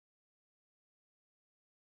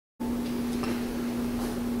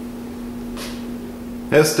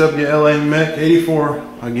SWLA Mech 84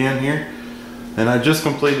 again here, and I just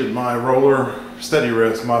completed my roller steady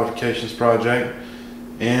rest modifications project,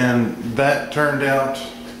 and that turned out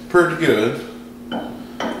pretty good.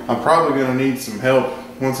 I'm probably going to need some help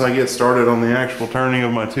once I get started on the actual turning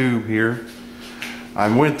of my tube here.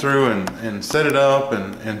 I went through and set it up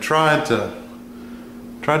and tried to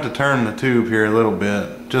turn the tube here a little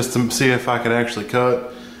bit just to see if I could actually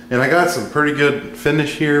cut, and I got some pretty good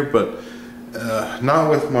finish here, but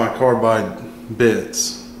not with my carbide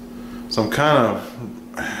bits. So I'm kind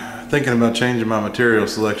of thinking about changing my material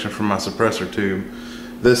selection for my suppressor tube.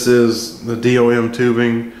 This is the DOM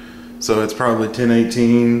tubing, so it's probably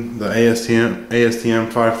 1018, the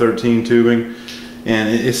ASTM 513 tubing, and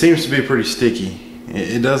it seems to be pretty sticky.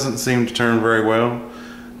 It doesn't seem to turn very well.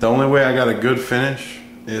 The only way I got a good finish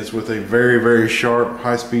is with a very sharp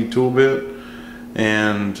high-speed tool bit,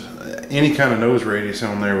 and any kind of nose radius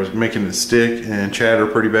on there was making it stick and chatter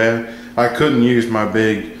pretty bad. I couldn't use my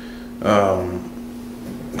big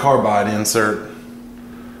carbide insert.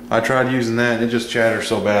 I tried using that and it just chatters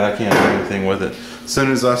so bad I can't do anything with it. As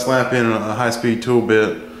soon as I slap in a high-speed tool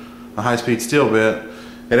bit, a high-speed steel bit,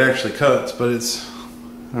 it actually cuts, but it's,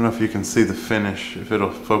 I don't know if you can see the finish, if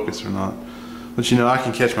it'll focus or not, but you know, I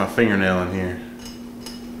can catch my fingernail in here,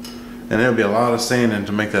 and there'll be a lot of sanding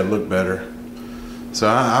to make that look better. So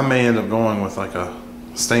I may end up going with like a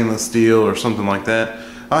stainless steel or something like that.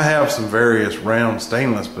 I have some various round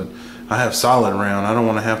stainless, but I have solid round. I don't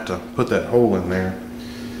want to have to put that hole in there.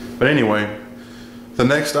 But anyway, the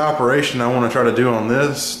next operation I want to try to do on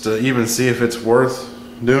this, to even see if it's worth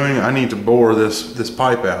doing, I need to bore this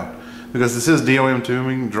pipe out, because this is DOM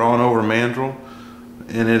tubing drawn over mandrel,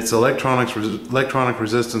 and it's electronic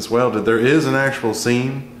resistance welded. There is an actual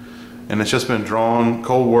seam, and it's just been drawn,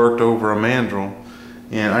 cold worked over a mandrel.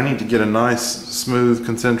 And I need to get a nice smooth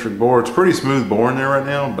concentric bore. It's pretty smooth bore in there right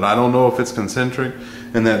now, but I don't know if it's concentric,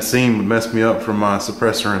 and that seam would mess me up from my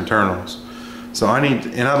suppressor internals. So I need,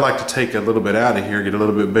 and I'd like to take a little bit out of here, get a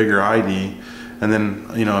little bit bigger ID, and then,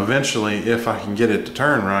 you know, eventually, if I can get it to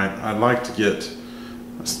turn right, I'd like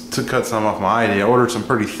to cut some off my ID. I ordered some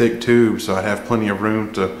pretty thick tubes, so I'd have plenty of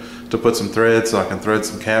room to put some threads, so I can thread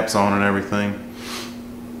some caps on and everything.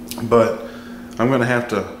 But I'm gonna have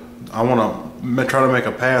to, I wanna try to make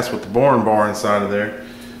a pass with the boring bar inside of there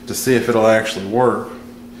to see if it'll actually work.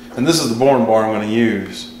 And this is the boring bar I'm going to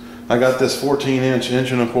use. I got this 14-inch,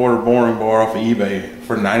 1.25-inch boring bar off of eBay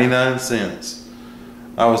for 99 cents.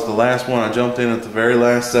 I was the last one. I jumped in at the very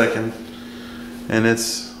last second, and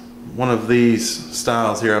it's one of these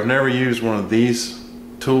styles here. I've never used one of these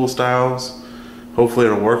tool styles. Hopefully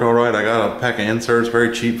it'll work all right. I got a pack of inserts,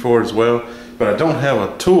 very cheap for it as well, but I don't have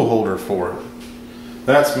a tool holder for it.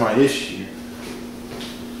 That's my issue.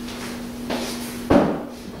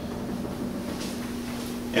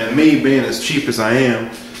 And me being as cheap as I am,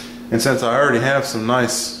 and since I already have some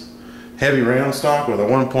nice heavy round stock with a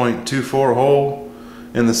 1.24 hole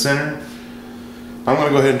in the center, I'm going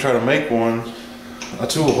to go ahead and try to make a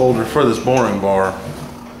tool holder for this boring bar.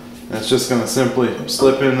 And it's just going to simply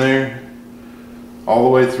slip in there all the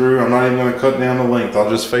way through. I'm not even going to cut down the length. I'll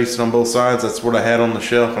just face it on both sides. That's what I had on the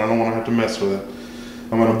shelf, and I don't want to have to mess with it.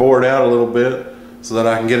 I'm going to bore it out a little bit so that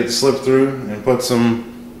I can get it to slip through, and put some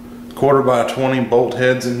 1/4x20 bolt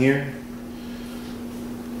heads in here,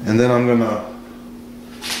 and then I'm gonna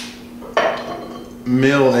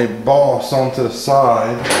mill a boss onto the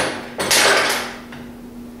side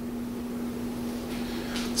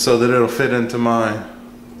so that it'll fit into my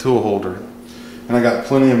tool holder. And I got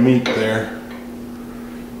plenty of meat there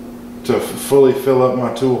to fully fill up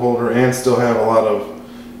my tool holder and still have a lot of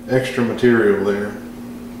extra material there.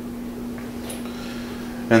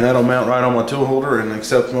 And that'll mount right on my tool holder and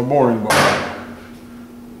accept my boring bar.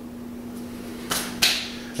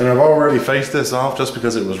 And I've already faced this off just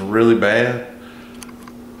because it was really bad.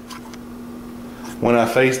 When I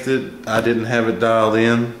faced it, I didn't have it dialed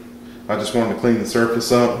in. I just wanted to clean the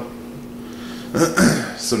surface up.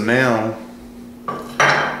 So now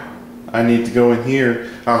I need to go in here.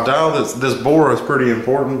 I've dialed this bore is pretty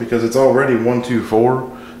important because it's already 124.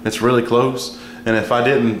 It's really close. And if I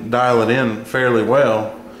didn't dial it in fairly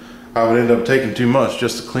well, I would end up taking too much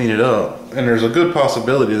just to clean it up. And there's a good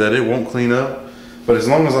possibility that it won't clean up, but as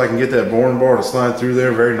long as I can get that boring bar to slide through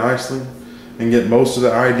there very nicely and get most of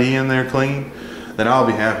the ID in there clean, then I'll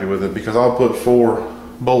be happy with it, because I'll put 4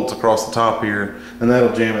 bolts across the top here, and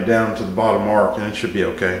that'll jam it down to the bottom mark, and it should be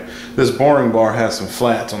okay. This boring bar has some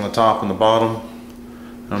flats on the top and the bottom.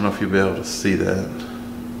 I don't know if you'll be able to see that.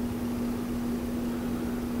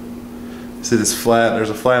 See this flat? There's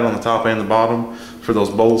a flat on the top and the bottom for those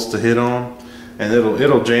bolts to hit on, and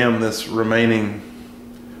it'll jam this remaining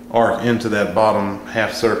arc into that bottom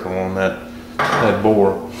half circle on that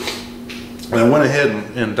bore. And I went ahead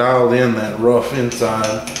and dialed in that rough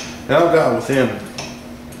inside, and I've got within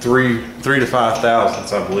 3 to 5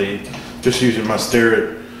 thousandths, I believe, just using my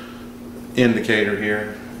Starrett indicator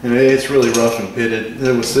here. And it's really rough and pitted.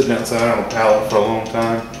 It was sitting outside on a pallet for a long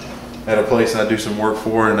time at a place I do some work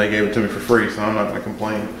for, and they gave it to me for free, so I'm not going to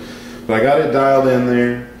complain. But I got it dialed in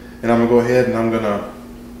there, and I'm going to go ahead and I'm going to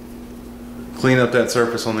clean up that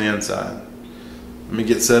surface on the inside. Let me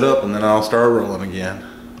get set up and then I'll start rolling again.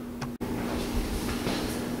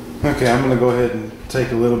 Okay, I'm going to go ahead and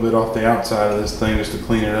take a little bit off the outside of this thing just to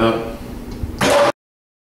clean it up.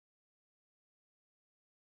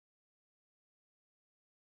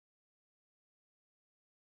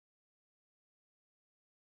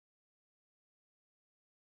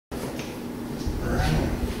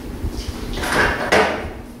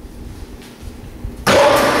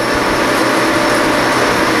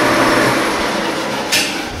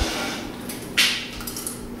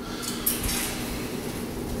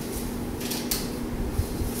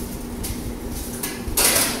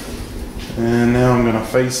 And now I'm going to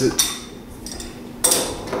face it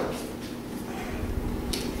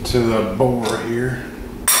to the bore here.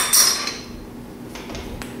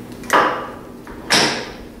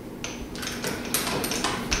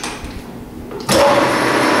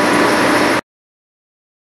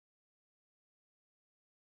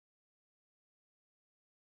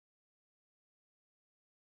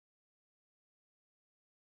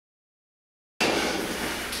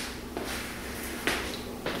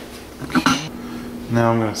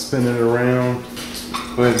 Now I'm going to spin it around,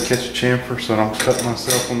 go ahead and catch a chamfer so I don't cut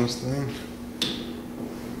myself on this thing.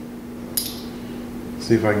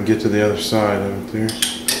 See if I can get to the other side of it there.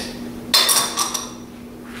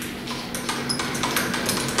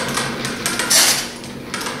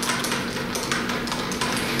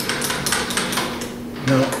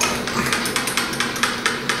 No.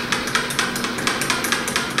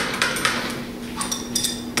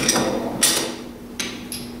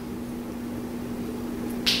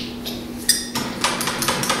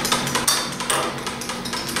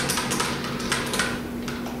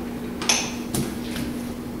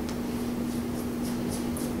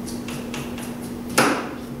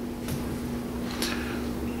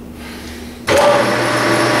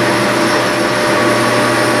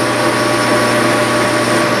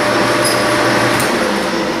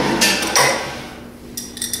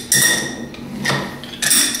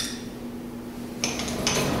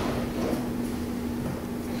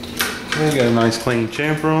 I got a nice clean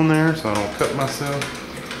chamfer on there so I don't cut myself.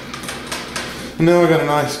 And now I got a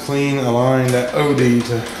nice clean aligned OD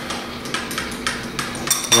to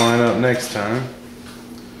line up next time.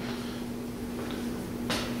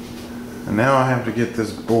 And now I have to get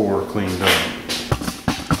this bore cleaned up.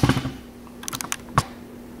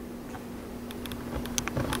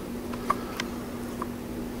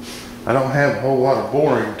 I don't have a whole lot of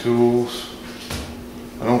boring tools.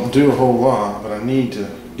 I don't do a whole lot, but I need to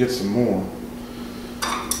get some more.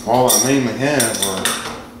 All I mainly have are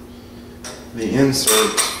the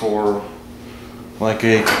inserts for like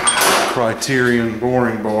a Criterion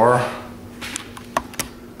boring bar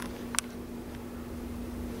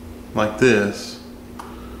like this,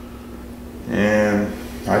 and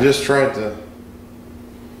I just tried to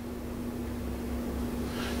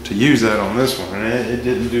use that on this one, and it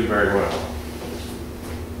didn't do very well.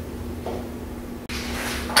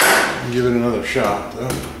 Give it another shot though.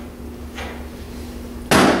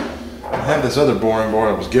 I have this other boring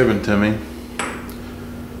bar that was given to me,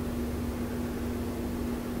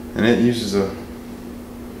 and it uses a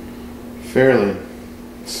fairly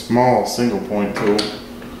small single point tool,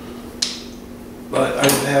 but I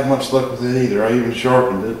didn't have much luck with it either. I even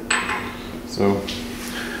sharpened it. So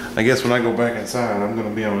I guess when I go back inside, I'm going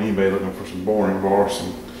to be on eBay looking for some boring bars,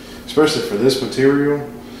 especially for this material.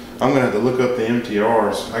 I'm going to have to look up the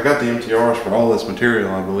MTRs. I got the MTRs for all this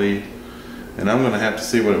material, I believe. And I'm going to have to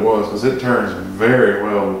see what it was, because it turns very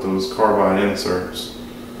well with those carbide inserts.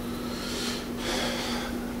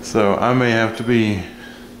 So I may have to be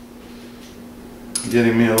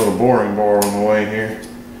getting me a little boring bar on the way here,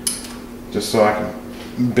 just so I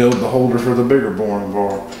can build the holder for the bigger boring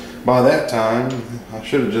bar. By that time, I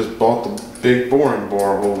should have just bought the big boring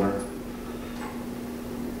bar holder.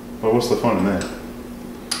 But what's the fun in that?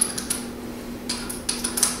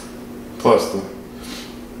 Plus,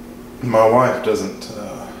 my wife doesn't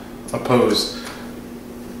oppose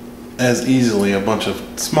as easily a bunch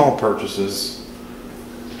of small purchases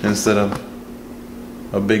instead of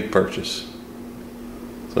a big purchase.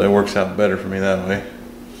 So it works out better for me that way.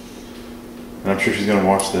 And I'm sure she's going to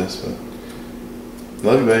watch this, but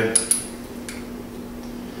Love you, babe.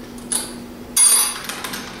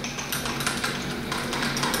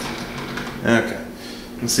 Okay,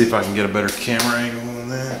 let's see if I can get a better camera angle on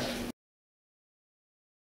that.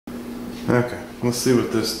 Okay, let's see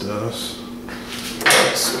what this does.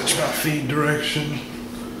 Switch my feed direction.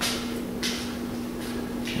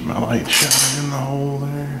 Get my light shining in the hole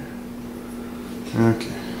there.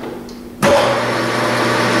 Okay.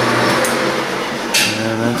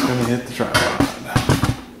 And that's gonna hit the tripod.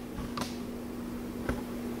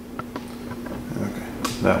 Okay,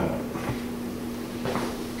 that one.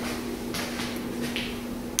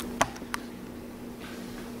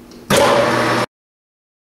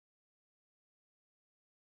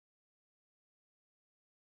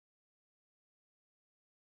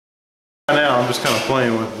 Right now I'm just kind of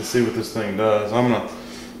playing with it to see what this thing does.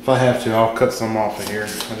 If I have to, I'll cut some off of here.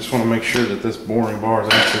 I just want to make sure that this boring bar is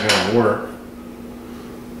actually going to work.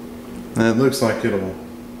 And it looks like it'll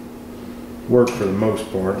work for the most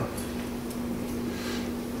part.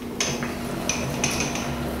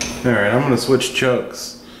 Alright, I'm going to switch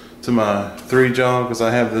chucks to my 3-jaw because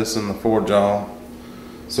I have this in the 4-jaw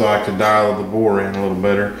so I could dial the bore in a little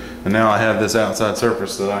better. And now I have this outside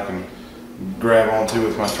surface that I can grab onto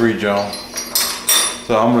with my 3-jaw.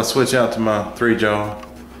 So I'm going to switch out to my 3-jaw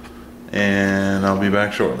and I'll be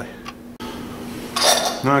back shortly.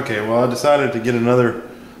 Okay, well I decided to get another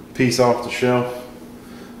piece off the shelf.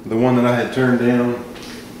 The one that I had turned down.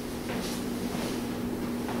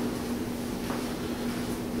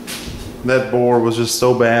 That bore was just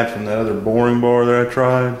so bad from that other boring bar that I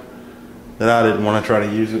tried that I didn't want to try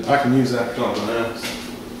to use it. I can use that for something else.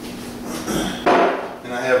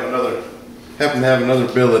 And I happen to have another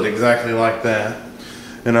billet exactly like that.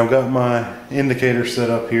 And I've got my indicator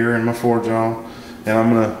set up here in my 4-jaw, and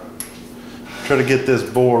I'm going to try to get this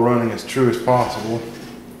bore running as true as possible.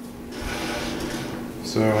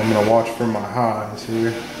 So I'm going to watch for my highs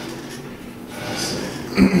here. Let's see.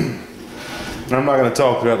 And I'm not going to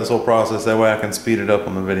talk throughout this whole process, that way I can speed it up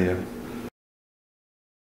on the video.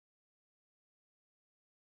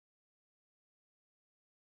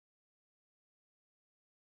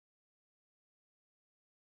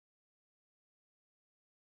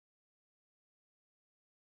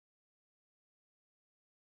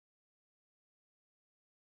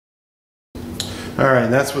 Alright,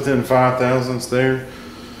 that's within 5 thousandths there.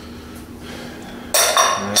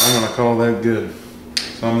 And I'm going to call that good.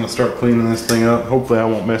 So I'm going to start cleaning this thing up. Hopefully I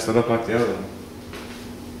won't mess it up like the other one.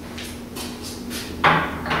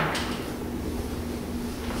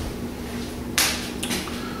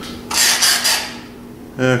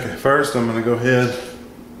 Okay, first I'm going to go ahead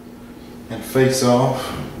and face off.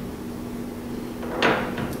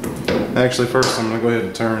 Actually, first I'm going to go ahead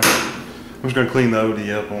and turn. I'm just going to clean the OD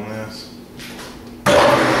up on this.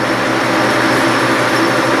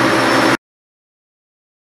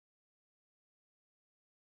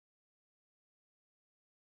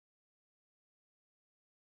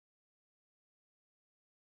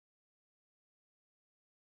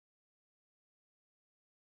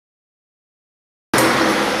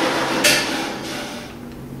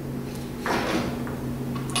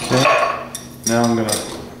 Now I'm going to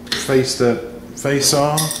face that face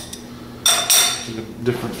off with a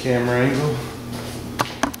different camera angle.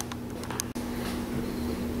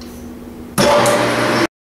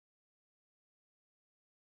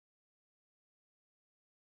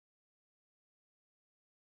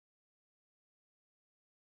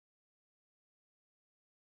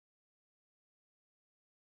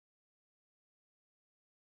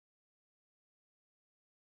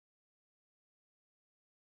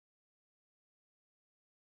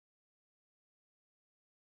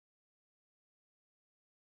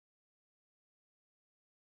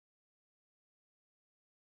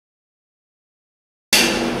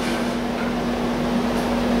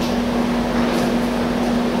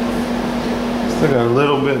 Still got a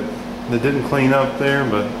little bit that didn't clean up there,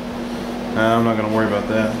 but I'm not going to worry about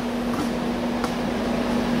that.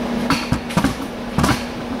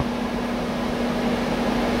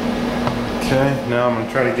 Okay, now I'm going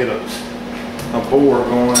to try to get a bore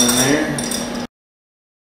going in there.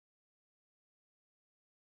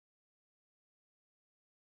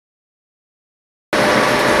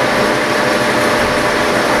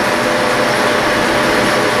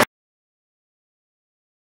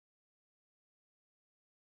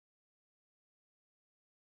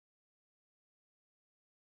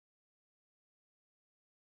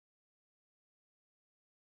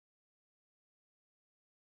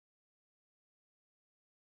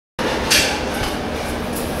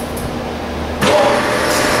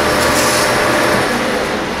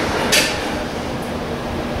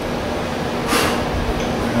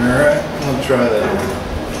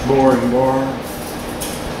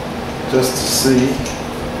 just to see.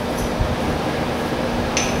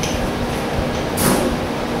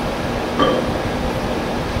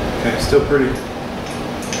 Okay, still pretty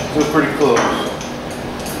close.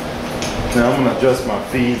 Now I'm gonna adjust my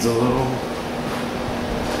feeds a little.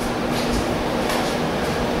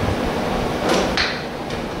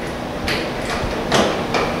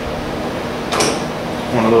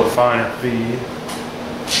 Want a little finer feed.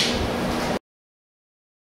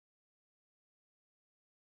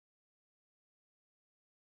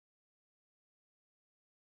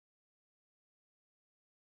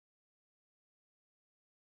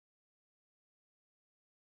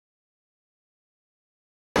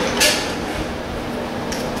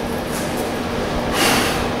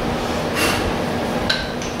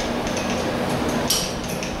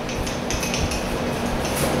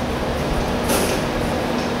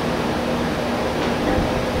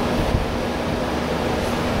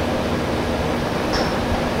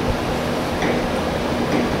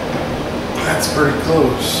 That's pretty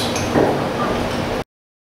close.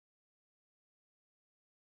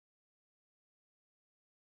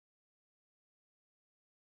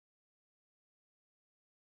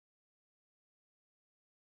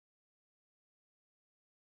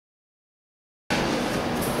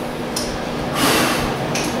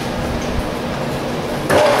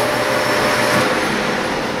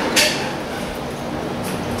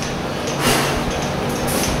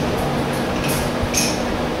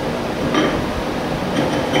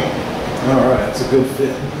 Alright, that's a good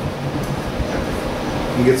fit.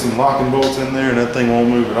 You can get some locking bolts in there and that thing won't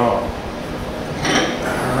move at all.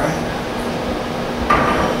 Alright.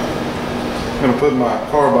 I'm going to put my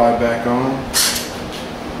carbide back on,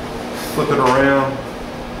 flip it around,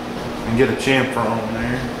 and get a chamfer on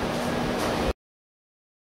there.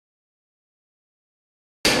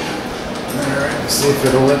 Alright, let's see if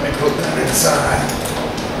it'll let me put that inside.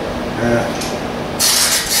 Alright.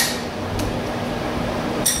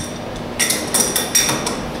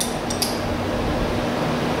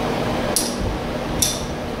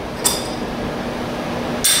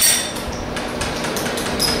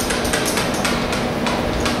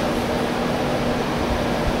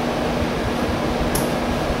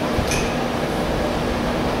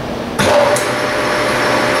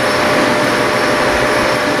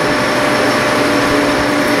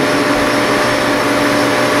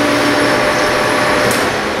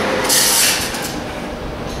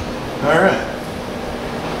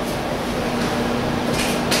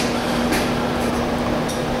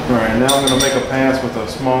 Alright, now I'm going to make a pass with a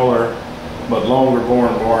smaller but longer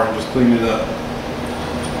boring bar and just clean it up.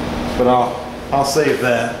 But I'll save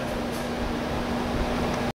that.